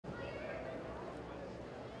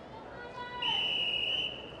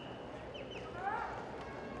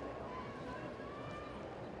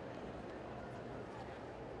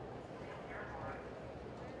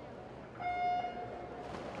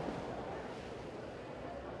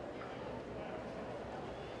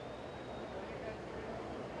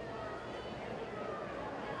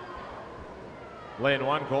Lane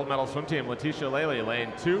 1, gold medal swim team, Letitia Laley.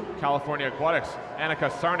 Lane 2, California Aquatics,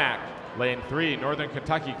 Annika Sarnak. Lane 3, Northern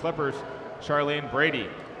Kentucky Clippers, Charlene Brady.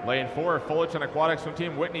 Lane 4, Fullerton Aquatics swim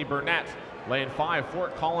team, Whitney Burnett. Lane 5,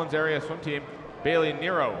 Fort Collins area swim team, Bailey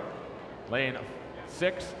Nero. Lane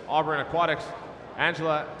 6, Auburn Aquatics,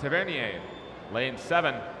 Angela Tavernier. Lane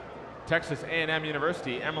 7, Texas A&M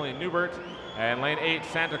University, Emily Newbert. And lane 8,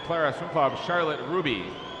 Santa Clara Swim Club, Charlotte Ruby.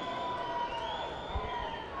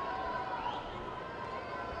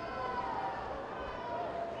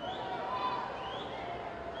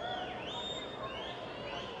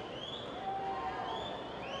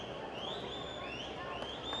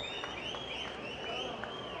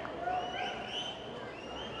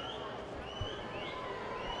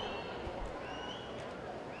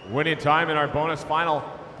 Winning time in our bonus final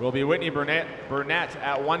will be Whitney Burnett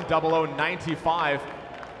at 1:00.95.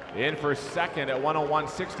 In for second at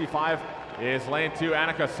 1:01.65 is lane 2,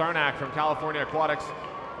 Annika Sarnak from California Aquatics.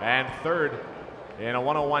 And third in a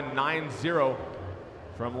 1:01.90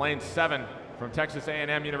 from lane 7 from Texas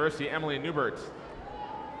A&M University, Emily Newbert.